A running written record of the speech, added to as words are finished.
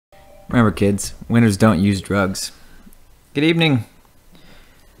Remember, kids, winners don't use drugs. Good evening.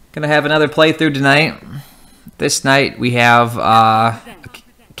 Gonna have another playthrough tonight. This night we have a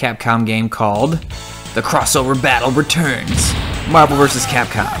Capcom game called The Crossover Battle Returns. Marvel vs.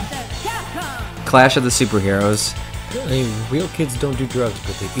 Capcom. Clash of the Superheroes. I mean, real kids don't do drugs,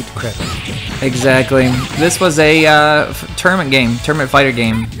 but they beat the crap out of each other. Exactly. This was a tournament fighter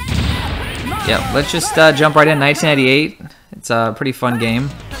game. Yeah, let's just jump right in. 1998. It's a pretty fun game.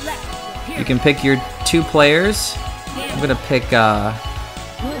 You can pick your 2 players. I'm gonna pick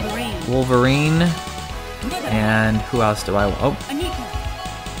Wolverine, and who else do I want? Oh,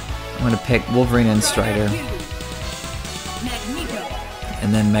 I'm gonna pick Wolverine and Strider,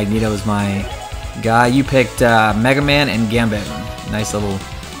 and then Magneto is my guy. You picked Megaman and Gambit. Nice little.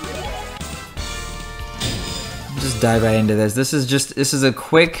 Just dive right into this. This is a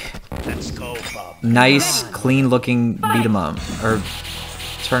quick, nice, clean-looking beat 'em up or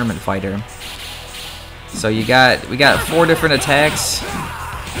tournament fighter. So we got 4 different attacks.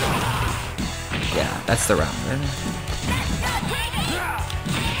 Yeah, that's the round.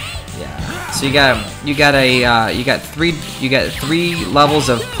 Yeah. So you got 3 levels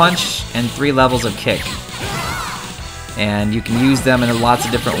of punch and 3 levels of kick, and you can use them in lots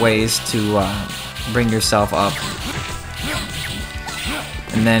of different ways to bring yourself up.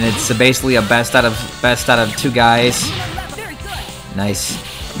 And then it's basically a best out of 2 guys. Nice,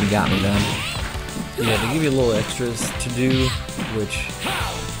 you got me then. Yeah, they give you little extras to do, which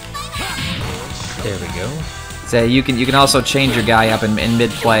there we go. So you can also change your guy up in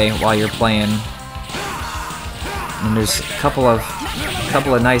mid-play while you're playing. And there's a couple of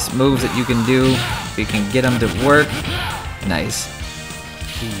nice moves that you can do. You can get them to work. Nice.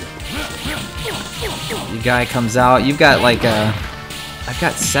 Your guy comes out. You've got like I've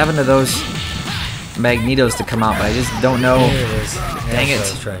got 7 of those Magnetos to come out, but I just don't know. There it is. Dang it!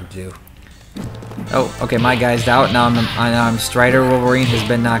 That's what I was trying to do. Oh, okay. My guy's out now. I'm Strider. Wolverine has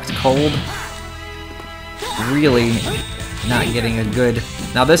been knocked cold. Really not getting a good.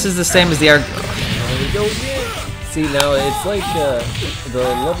 Now this is the same as the arc. There we go again. See, now it's like the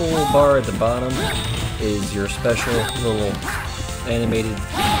level bar at the bottom is your special little animated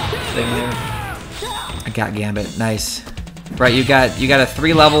thing there. I got Gambit. Nice. Right, you got a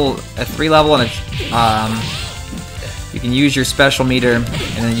 3 level and a you can use your special meter, and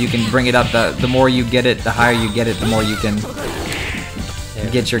then you can bring it up. The more you get it, the higher you get it, the more you can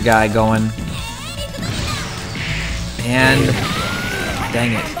get your guy going. And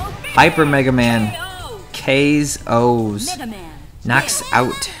dang it, Hyper Megaman KOs, knocks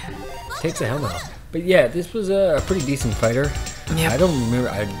out, takes the helmet off. But yeah, this was a pretty decent fighter. Yep. I don't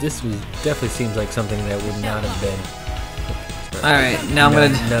remember. This was definitely seems like something that would not have been. All right, now I'm gonna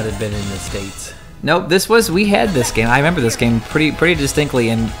not have been in the States. Nope, we had this game. I remember this game pretty distinctly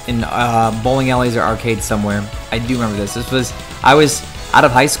in bowling alleys or arcades somewhere. I do remember this. I was out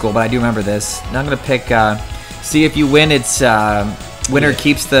of high school, but I do remember this. Now I'm gonna pick. See if you win, it's winner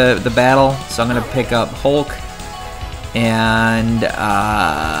keeps the battle. So I'm gonna pick up Hulk and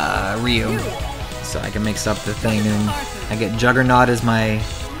Ryu, so I can mix up the thing. And I get Juggernaut as my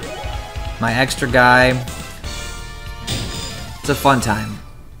extra guy. It's a fun time.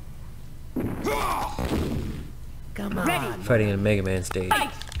 Come on. Fighting in a Mega Man stage.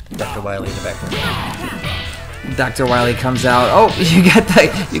 Dr. Wily in the background. Dr. Wily comes out. Oh, you got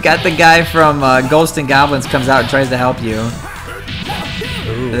the guy from Ghosts and Goblins comes out and tries to help you.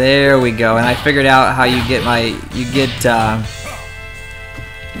 Ooh. There we go. And I figured out how you get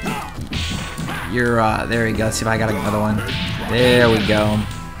there we go. Let's see if I got another one. There we go.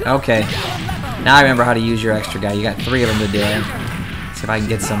 Okay. Now I remember how to use your extra guy. You got 3 of them to do it. Let's see if I can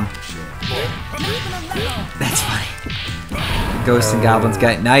get some. That's funny. Ghosts and Goblins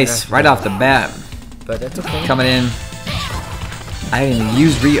got nice right off the bat. But that's okay. Coming in. I didn't even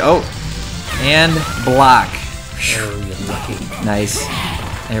use oh, and block. Oh, you're lucky. Nice.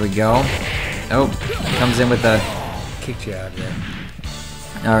 There we go. Oh, comes in with the. Kicked you out of there.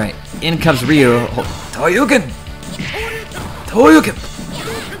 All right, in comes Ryu. Toyuken.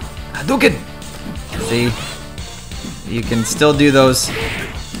 Hadouken. See, you can still do those.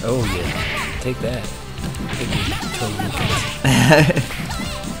 Oh yeah, take that.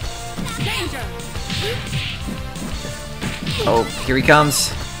 Oh, here he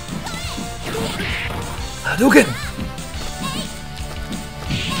comes. Hadouken.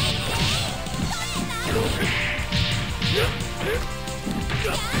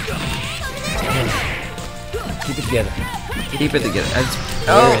 Keep it together. Keep it together.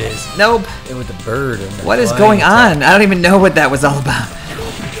 There it is. Nope. And with the bird. And the what is going on? I don't even know what that was all about.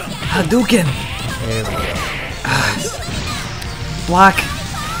 Hadouken. There we go. Block.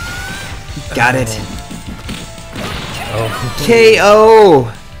 Got it. Oh.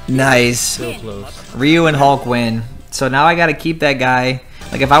 KO. Nice. So close. Ryu and Hulk win. So now I gotta keep that guy.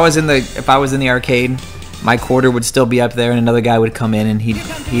 Like if I was in the arcade, my quarter would still be up there, and another guy would come in and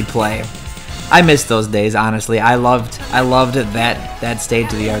he'd play. I miss those days, honestly. I loved that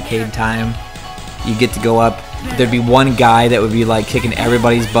stage of the arcade time. You get to go up. There'd be one guy that would be like kicking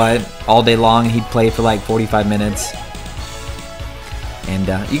everybody's butt all day long, and he'd play for like 45 minutes. And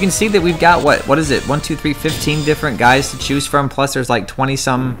you can see that we've got what is it? 1, 2, 3, 15 different guys to choose from. Plus, there's like 20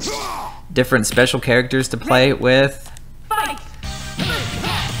 some different special characters to play with.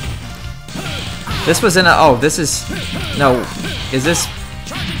 This was in a Is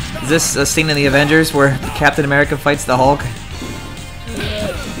this a scene in the Avengers where Captain America fights the Hulk?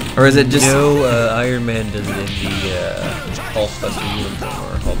 Or is it just... No, Iron Man does it in the Hulkbuster uniform,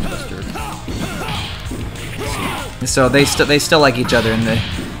 or Hulkbuster. So they still like each other in the...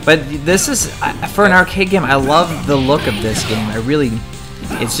 But this is... For an arcade game, I love the look of this game. I really...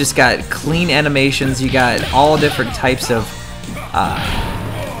 It's just got clean animations. You got all different types of...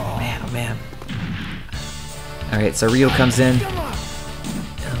 Man, oh man. Alright, so Ryu comes in.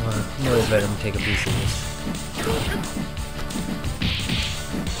 No, better take a piece of this.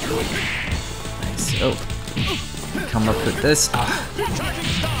 Nice. Oh. Come up with this. Ah.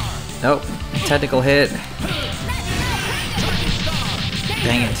 Nope. Technical hit.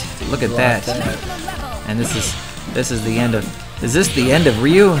 Dang it. Look at that. And this is the end of... Is this the end of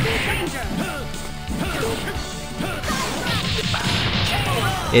Ryu?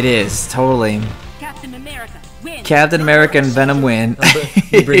 It is, totally. Captain America and Venom win.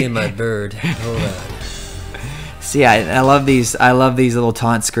 I'm bringing my bird. Hold on. See, I love these. I love these little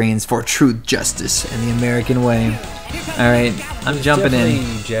taunt screens for truth, justice, and the American way. All right, I'm jumping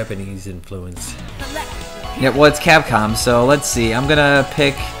in. Japanese influence. Yeah, well, it's Capcom, so let's see. I'm gonna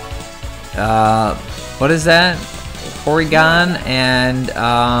pick. What is that? Porygon and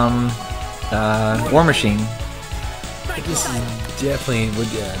War Machine. I guess definitely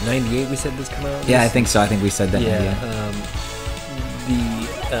would 98. We said this come out. Yeah, I think so. I think we said that. Yeah.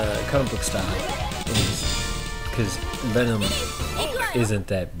 The comic book style is because Venom isn't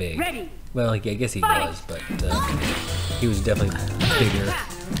that big. Well, I guess he was, but he was definitely bigger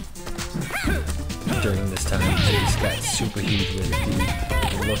during this time. He just got super huge with the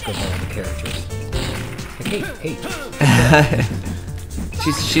look of all the characters. Like, hey.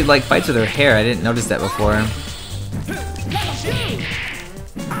 She like fights with her hair. I didn't notice that before.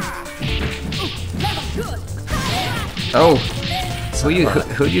 Oh, so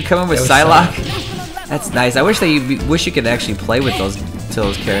who you coming with, Psylocke? That's nice. I wish you could actually play with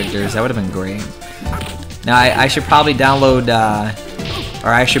those characters. That would have been great. Now I should probably download or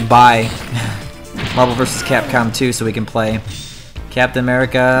I should buy Marvel vs. Capcom 2 so we can play. Captain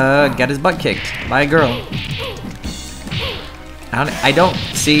America got his butt kicked by a girl. I don't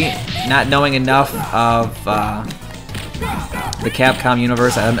see, not knowing enough of the Capcom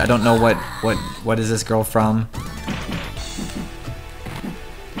universe. I don't know what is this girl from.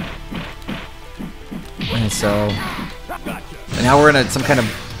 And so now we're in some kind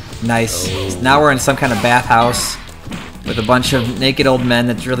of nice. Now we're in some kind of bathhouse with a bunch of naked old men.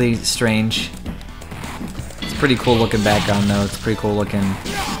 That's really strange. It's a pretty cool looking background though. It's pretty cool looking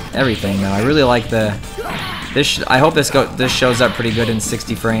everything though. I really like the. I hope this shows up pretty good in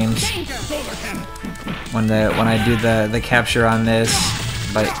 60 frames when I do the capture on this,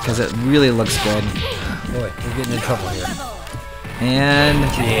 but because it really looks good. Boy, we're getting in trouble here. And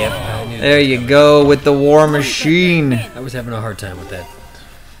there you go with the War Machine. I was having a hard time with that.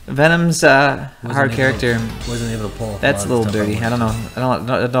 Venom's a hard character. Wasn't able to pull. That's a little dirty. I don't know. I don't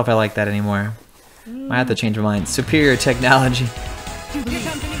know if I like that anymore. Might have to change my mind. Superior technology.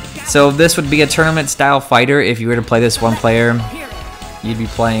 So this would be a tournament-style fighter. If you were to play this one player, you'd be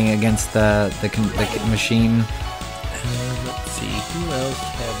playing against the machine. Let's see. Who else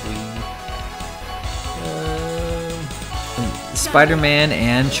have we? Spider-Man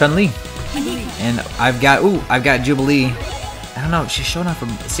and Chun-Li. And I've got Jubilee. I don't know. She's showing off from.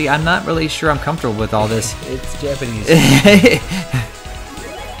 See, I'm not really sure I'm comfortable with all this. It's Japanese. It's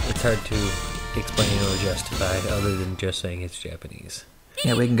hard to explain or justify other than just saying it's Japanese.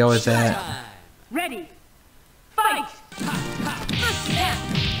 Yeah, we can go with that. Ready, fight!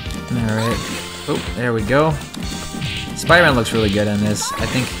 Alright. Oh, there we go. Spider-Man looks really good in this. I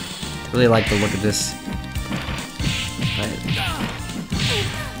think, really like the look of this.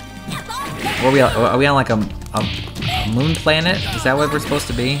 Are we on like a moon planet? Is that what we're supposed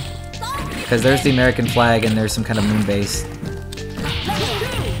to be? Because there's the American flag and there's some kind of moon base.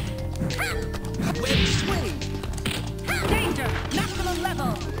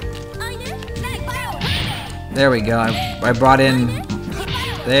 There we go. I brought in...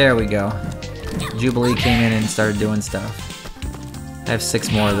 There we go. Jubilee came in and started doing stuff. I have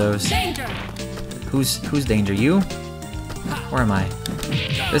 6 more of those. Danger. Who's Danger? You? Where am I?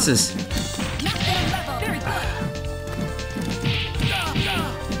 This is... Very good.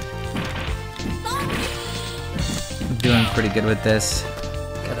 I'm doing pretty good with this.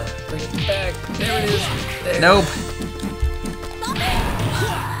 Gotta bring it back. There it is. There. Nope.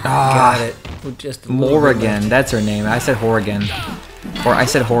 Ah, Got it. With just a little bit Morrigan. left. That's her name. I said Horrigan. Or I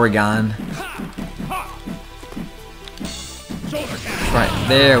said Horrigan. Right,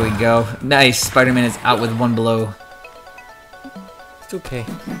 there we go. Nice. Spider-Man is out with 1 blow. It's okay.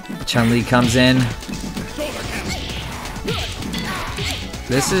 Chun-Li comes in.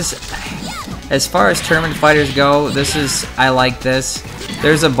 This is... As far as tournament fighters go, this is... I like this.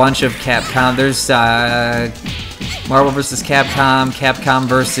 There's a bunch of Capcom. There's Marvel vs. Capcom. Capcom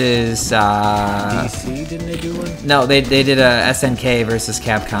versus... DC, didn't they do one? No, they did a SNK versus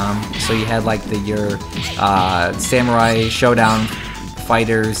Capcom. So you had like your Samurai Showdown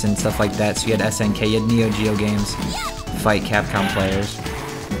fighters and stuff like that. So you had SNK, you had Neo Geo games fight Capcom players.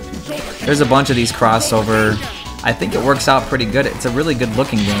 There's a bunch of these crossover. I think it works out pretty good. It's a really good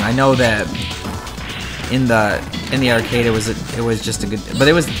looking game. I know that in the arcade it was just a good, but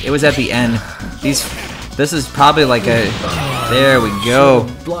it was at the end. This is probably like a... There we go.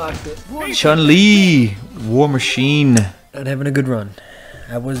 Blocked it. Chun-Li, War Machine. Not having a good run.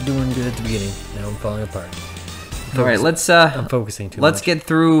 I was doing good at the beginning. Now I'm falling apart. All right, let's I'm focusing too let's much. get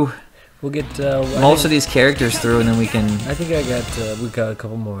through We'll get most of these characters through, and then we can... I think I got we got a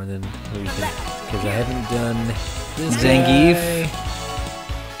couple more, and then we can, because I haven't done this Zangief,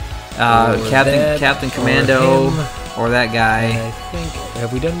 guy, or that, Captain or Commando, him. or that And guy. I think,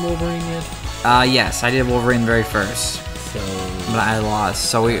 have we done Wolverine yet? Yes, I did Wolverine very first, So but I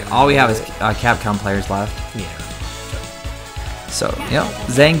lost. So all we have is Capcom players left. yeah. So yep,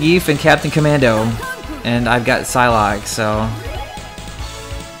 Zangief and Captain Commando, and I've got Psylocke. So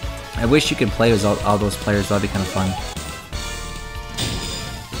I wish you could play with all those players. That'd be kind of fun.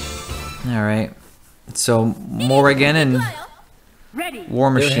 All right, so Morrigan and Ready. War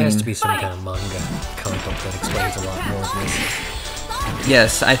Machine. There has to be some kind of manga comic book that explains a lot more of this.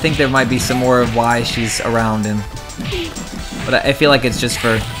 Yes, I think there might be some more of why she's around, but I feel like it's just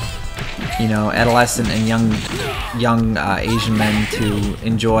for, you know, adolescent and young Asian men to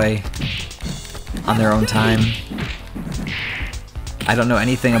enjoy on their own time. I don't know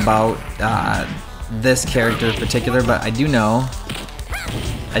anything about this character in particular, but I do know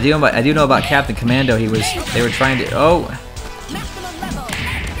about Captain Commando. They were trying to... Oh!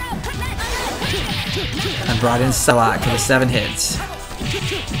 I brought in Psylocke for the 7 hits.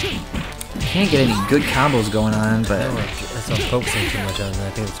 Can't get any good combos going on, but... No, that's not focusing too much on that. I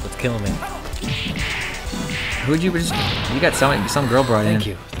think that's what's killing me. Who'd you just... You got some girl brought in. Thank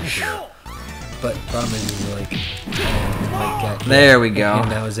you. But problem is, like There we go. And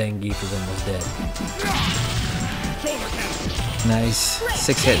now Zangief is almost dead. Nice.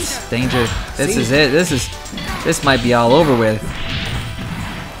 6 hits. Danger. This is it. This might be all over with.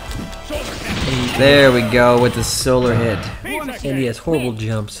 There we go with the solar hit. And he has horrible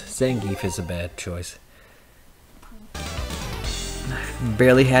jumps. Zangief is a bad choice.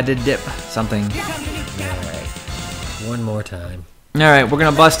 Barely had to dip something. Alright. One more time. Alright, we're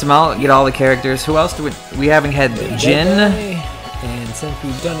gonna bust them out, get all the characters. Who else do we haven't had? Jin. And since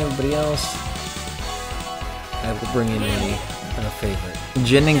we've done everybody else, I will bring in a favorite.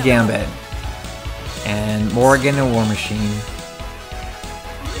 Jin and Gambit. And Morrigan and War Machine.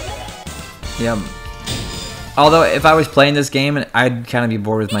 Yep. Although, if I was playing this game, I'd kind of be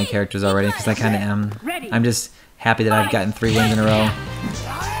bored with my characters already, because I kind of am. I'm just happy that I've gotten 3 wins in a row.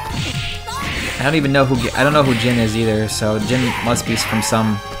 I don't even know I don't know who Jin is either, so Jin must be from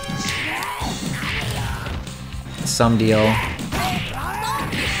some deal. There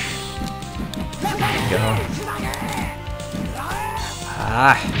we go.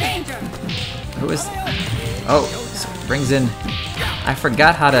 Ah. Who is... Oh, so brings in... I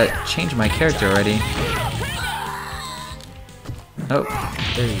forgot how to change my character already. Oh.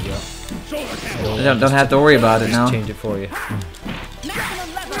 There you go. Don't have to worry about it now. Change it for you.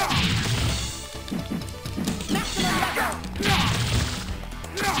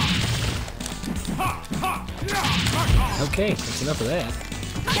 Okay, that's enough of that.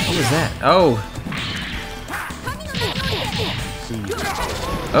 What was that? Oh.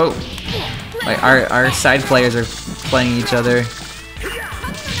 Oh. Like our side players are playing each other.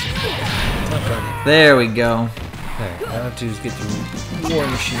 There we go. Alright, I have to just get the War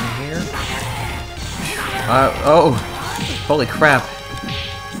Machine here. Oh. Holy crap.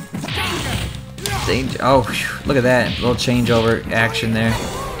 danger. Oh, whew, look at that little changeover action there.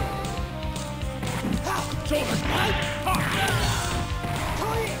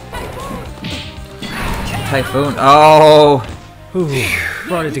 Typhoon. Oh. Ooh,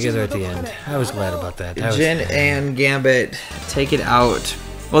 brought it together at the end. I was glad about that. Jin and Gambit take it out.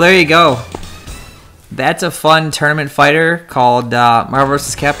 Well, there you go. That's a fun tournament fighter called Marvel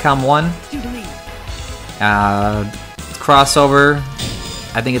vs. Capcom 1. Crossover.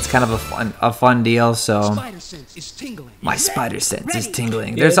 I think it's kind of a fun deal. So my spider sense is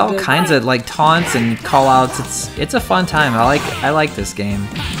tingling. There's all kinds of like taunts and call outs. It's a fun time. I like this game.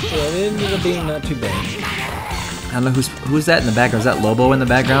 Yeah, it ended up being not too bad. I don't know who's that in the background. Is that Lobo in the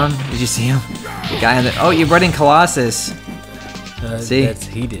background? Did you see him? The guy in the oh, you're running Colossus. See?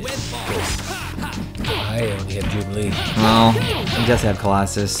 He did. I only have Jubilee. Well, he does have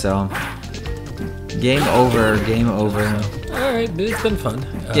Colossus, so game over. Game over. All right, but it's been fun.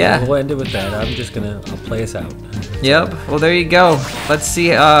 Yeah. We'll end it with that. I'm just I'll play us out. Yep. Well, there you go. Let's see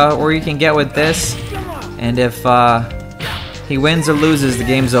where you can get with this, and if he wins or loses, the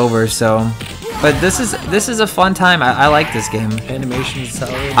game's over. So. But this is a fun time. I like this game. Animation is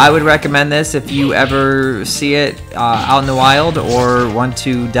solid. I would recommend this if you ever see it out in the wild or want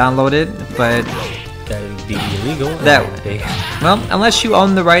to download it. But that would be illegal. Well, unless you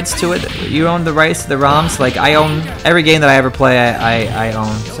own the rights to it, you own the rights to the ROMs. Like I own every game that I ever play. I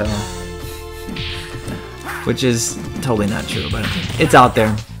own, so which is totally not true, but it's out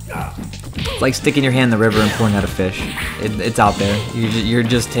there. It's like sticking your hand in the river and pulling out a fish. It's out there. You're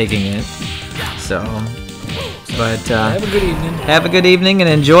just taking it. So, but have a good evening. Have a good evening and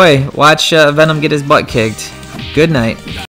enjoy. Watch Venom get his butt kicked. Good night.